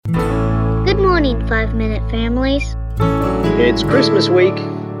morning, 5-Minute Families. It's Christmas week.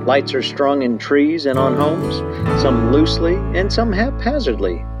 Lights are strung in trees and on homes, some loosely and some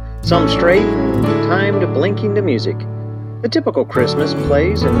haphazardly, some straight and timed blinking to music. The typical Christmas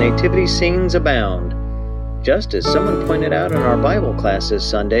plays and nativity scenes abound. Just as someone pointed out in our Bible class this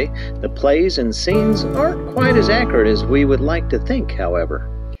Sunday, the plays and scenes aren't quite as accurate as we would like to think,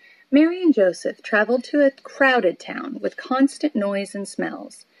 however. Mary and Joseph traveled to a crowded town with constant noise and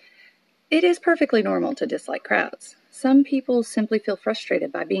smells. It is perfectly normal to dislike crowds. Some people simply feel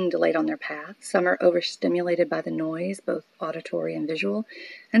frustrated by being delayed on their path. Some are overstimulated by the noise, both auditory and visual,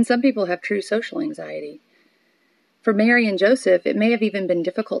 and some people have true social anxiety. For Mary and Joseph, it may have even been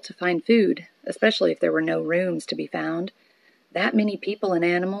difficult to find food, especially if there were no rooms to be found. That many people and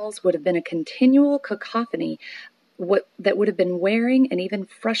animals would have been a continual cacophony that would have been wearing and even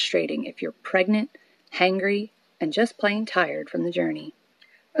frustrating if you're pregnant, hangry, and just plain tired from the journey.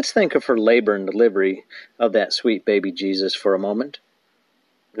 Let's think of her labor and delivery of that sweet baby Jesus for a moment.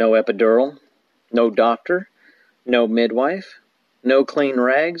 No epidural, no doctor, no midwife, no clean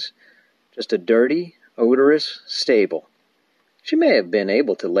rags, just a dirty, odorous stable. She may have been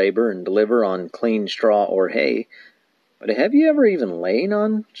able to labor and deliver on clean straw or hay, but have you ever even lain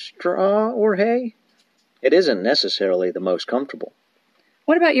on straw or hay? It isn't necessarily the most comfortable.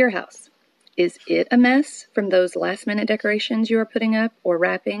 What about your house? Is it a mess from those last-minute decorations you are putting up or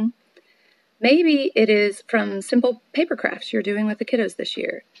wrapping? Maybe it is from simple paper crafts you're doing with the kiddos this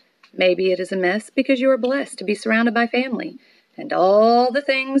year. Maybe it is a mess because you are blessed to be surrounded by family and all the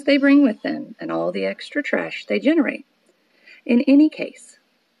things they bring with them and all the extra trash they generate. In any case,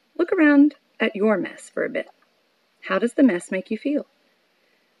 look around at your mess for a bit. How does the mess make you feel?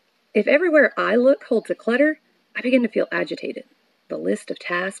 If everywhere I look holds a clutter, I begin to feel agitated. The list of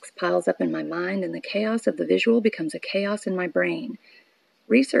tasks piles up in my mind, and the chaos of the visual becomes a chaos in my brain.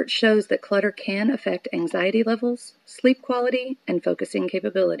 Research shows that clutter can affect anxiety levels, sleep quality, and focusing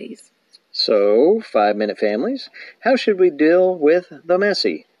capabilities. So, 5-Minute Families, how should we deal with the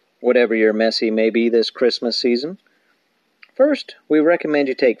messy, whatever your messy may be this Christmas season? First, we recommend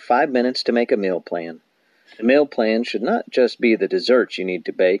you take 5 minutes to make a meal plan. The meal plan should not just be the desserts you need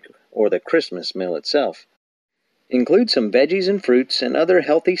to bake or the Christmas meal itself. Include some veggies and fruits and other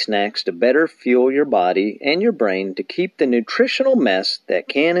healthy snacks to better fuel your body and your brain to keep the nutritional mess that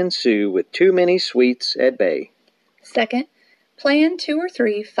can ensue with too many sweets at bay. Second, plan 2 or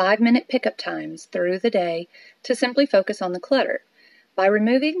 3 5-minute pickup times through the day to simply focus on the clutter. By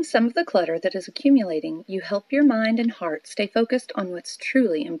removing some of the clutter that is accumulating, you help your mind and heart stay focused on what's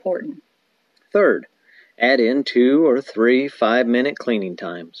truly important. Third, add in 2 or 3 5-minute cleaning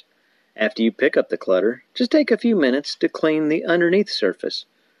times. After you pick up the clutter, just take a few minutes to clean the underneath surface.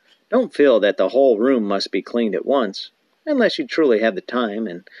 Don't feel that the whole room must be cleaned at once, unless you truly have the time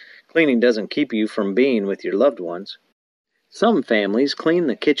and cleaning doesn't keep you from being with your loved ones. Some families clean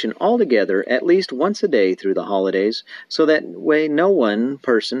the kitchen altogether at least once a day through the holidays, so that way no one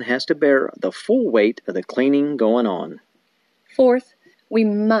person has to bear the full weight of the cleaning going on. Fourth, we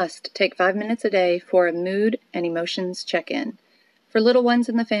must take 5 minutes a day for a mood and emotions check-in. For little ones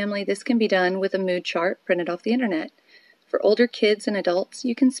in the family, this can be done with a mood chart printed off the internet. For older kids and adults,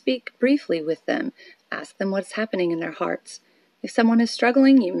 you can speak briefly with them, ask them what's happening in their hearts. If someone is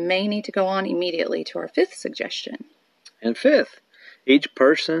struggling, you may need to go on immediately to our 5th suggestion. And 5th, each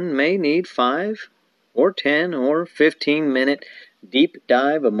person may need 5 or 10 or 15-minute deep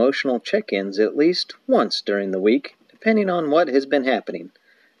dive emotional check-ins at least once during the week, depending on what has been happening,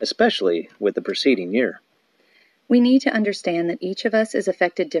 especially with the preceding year. We need to understand that each of us is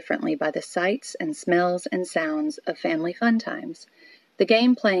affected differently by the sights and smells and sounds of family fun times. The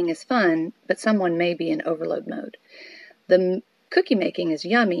game playing is fun, but someone may be in overload mode. The cookie making is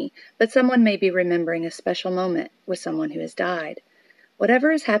yummy, but someone may be remembering a special moment with someone who has died.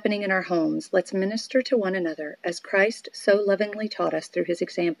 Whatever is happening in our homes, let's minister to one another as Christ so lovingly taught us through his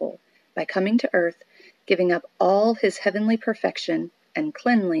example, by coming to earth, giving up all his heavenly perfection and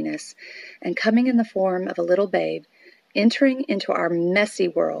cleanliness, and coming in the form of a little babe, entering into our messy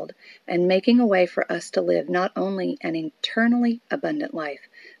world and making a way for us to live not only an eternally abundant life,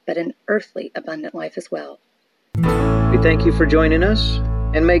 but an earthly abundant life as well. We thank you for joining us,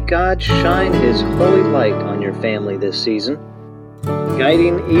 and may God shine his holy light on your family this season,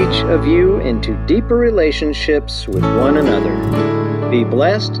 guiding each of you into deeper relationships with one another. Be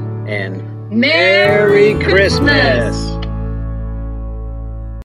blessed and Merry Christmas!